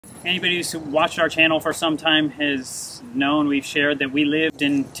Anybody who's watched our channel for some time has known we've shared that we lived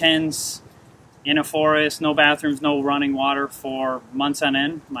in tents in a forest, no bathrooms, no running water for months on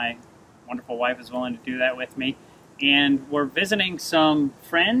end. My wonderful wife is willing to do that with me. And we're visiting some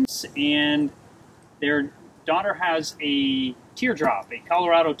friends, and their daughter has a teardrop, a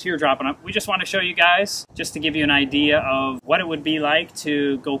Colorado teardrop, and we just want to show you guys, just to give you an idea of what it would be like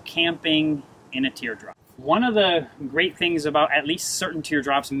to go camping in a teardrop. One of the great things about at least certain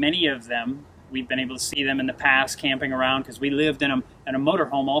teardrops, many of them, we've been able to see them in the past camping around because we lived in a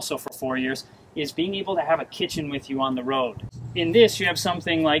motorhome also for 4 years, is being able to have a kitchen with you on the road. In this, you have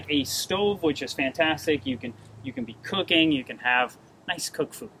something like a stove, which is fantastic. You can be cooking, you can have nice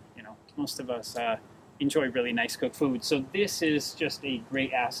cooked food. You know, most of us enjoy really nice cooked food. So this is just a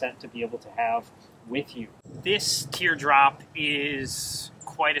great asset to be able to have with you. This teardrop is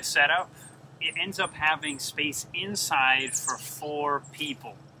quite a setup. It ends up having space inside for 4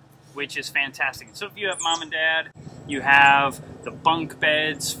 people, which is fantastic. So if you have mom and dad, you have the bunk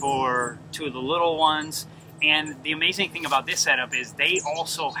beds for 2 of the little ones. And the amazing thing about this setup is they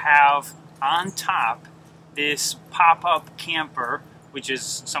also have on top this pop-up camper, which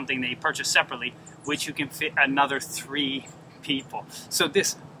is something they purchase separately, which you can fit another 3 people. So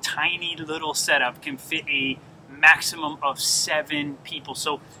this tiny little setup can fit a maximum of 7 people.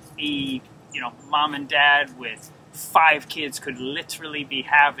 So mom and dad with 5 kids could literally be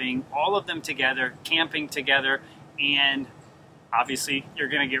having all of them together, camping together, and obviously you're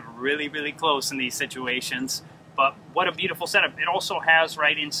going to get really, really close in these situations. But what a beautiful setup. It also has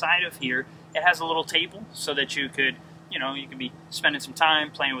right inside of here, it has a little table so that you could, you could be spending some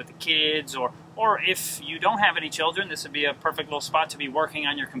time playing with the kids, or if you don't have any children, this would be a perfect little spot to be working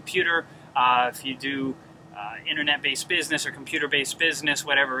on your computer. If you do internet-based business or computer-based business,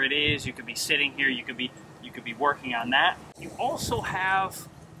 whatever it is, you could be sitting here, you could be working on that. You also have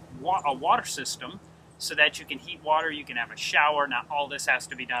a water system so that you can heat water, you can have a shower. Now all this has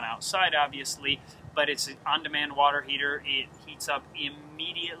to be done outside, obviously, but it's an on-demand water heater. It heats up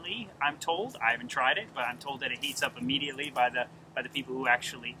immediately, I'm told. I haven't tried it, but I'm told that it heats up immediately by the people who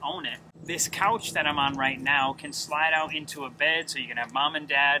actually own it. This couch that I'm on right now can slide out into a bed, so you can have mom and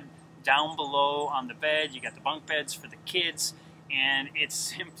dad down below on the bed. You got the bunk beds for the kids, and it's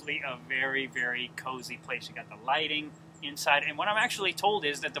simply a very, very cozy place. You got the lighting inside, and what I'm actually told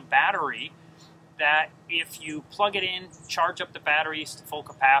is that the battery, that if you plug it in, charge up the batteries to full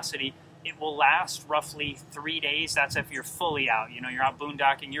capacity, it will last roughly 3 days. That's if you're fully out. You're out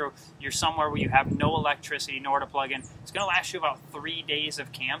boondocking, you're somewhere where you have no electricity, nowhere to plug in. It's going to last you about 3 days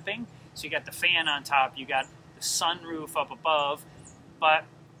of camping. So you got the fan on top, you got the sunroof up above, but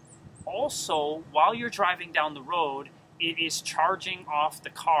also, while you're driving down the road, it is charging off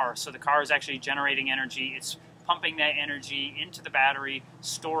the car. So the car is actually generating energy. It's pumping that energy into the battery,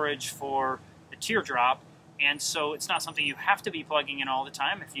 storage for the teardrop. And so it's not something you have to be plugging in all the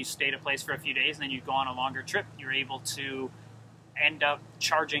time. If you stay at a place for a few days and then you go on a longer trip, you're able to end up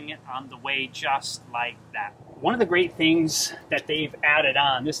charging it on the way just like that. One of the great things that they've added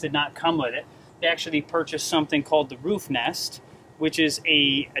on, this did not come with it, they actually purchased something called the Roofnest, which is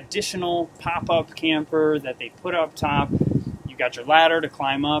a additional pop-up camper that they put up top. You got your ladder to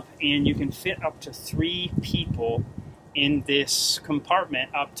climb up, and you can fit up to 3 people in this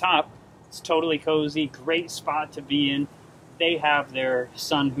compartment up top. It's totally cozy, great spot to be in. They have their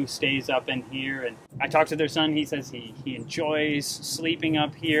son who stays up in here, and I talked to their son. He says he enjoys sleeping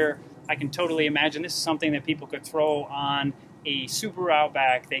up here. I can totally imagine this is something that people could throw on a Subaru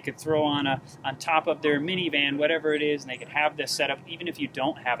Outback. They could throw on top of their minivan, whatever it is, and they could have this set up even if you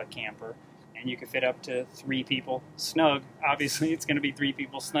don't have a camper, and you could fit up to 3 people snug. Obviously it's going to be 3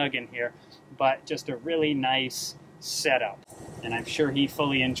 people snug in here, but just a really nice setup, and I'm sure he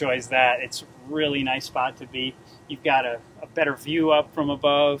fully enjoys that. It's a really nice spot to be. You've got a better view up from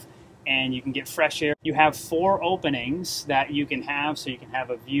above, and you can get fresh air. You have 4 openings that you can have, so you can have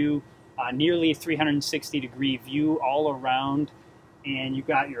a view, nearly 360-degree view all around, and you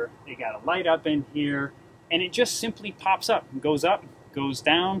got a light up in here, and it just simply pops up, goes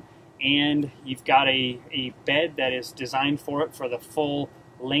down, and you've got a bed that is designed for it for the full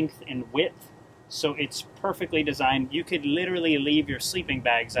length and width. So it's perfectly designed. You could literally leave your sleeping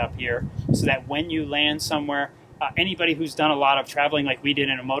bags up here so that when you land somewhere, anybody who's done a lot of traveling like we did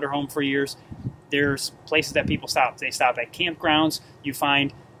in a motorhome for years, there's places that people stop. They stop at campgrounds. You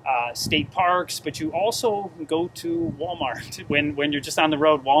find state parks, but you also go to Walmart. When you're just on the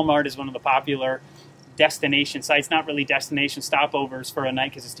road, Walmart is one of the popular destination sites, not really destination stopovers for a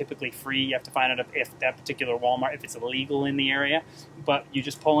night because it's typically free. You have to find out if that particular Walmart, if it's illegal in the area, but you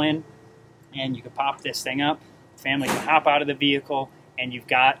just pull in and you can pop this thing up. Family can hop out of the vehicle and you've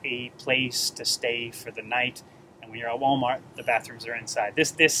got a place to stay for the night. And when you're at Walmart, the bathrooms are inside.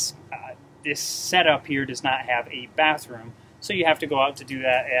 This setup here does not have a bathroom, so you have to go out to do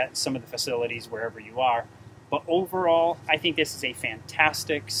that at some of the facilities wherever you are. But overall, I think this is a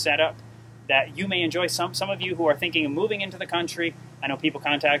fantastic setup that you may enjoy. Some of you who are thinking of moving into the country, I know people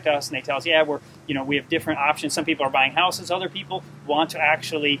contact us and they tell us, yeah, we have different options. Some people are buying houses, other people want to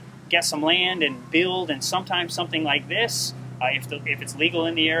actually get some land and build, and sometimes something like this, if it's legal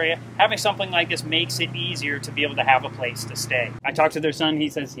in the area, having something like this makes it easier to be able to have a place to stay. I talked to their son. He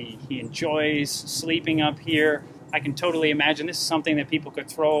says he enjoys sleeping up here. I can totally imagine this is something that people could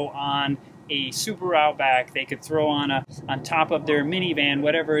throw on a Subaru Outback. They could throw on top of their minivan,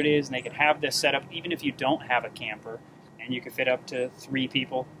 whatever it is, and they could have this set up even if you don't have a camper. And you could fit up to 3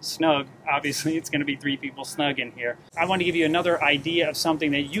 people snug. Obviously, it's going to be 3 people snug in here. I want to give you another idea of something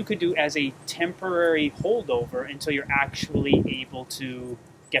that you could do as a temporary holdover until you're actually able to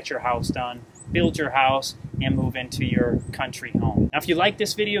get your house done, build your house, and move into your country home. Now, if you like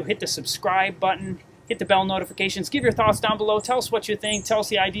this video, hit the subscribe button, hit the bell notifications, give your thoughts down below, tell us what you think, tell us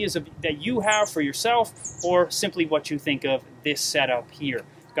the ideas that you have for yourself, or simply what you think of this setup here.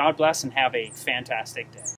 God bless and have a fantastic day.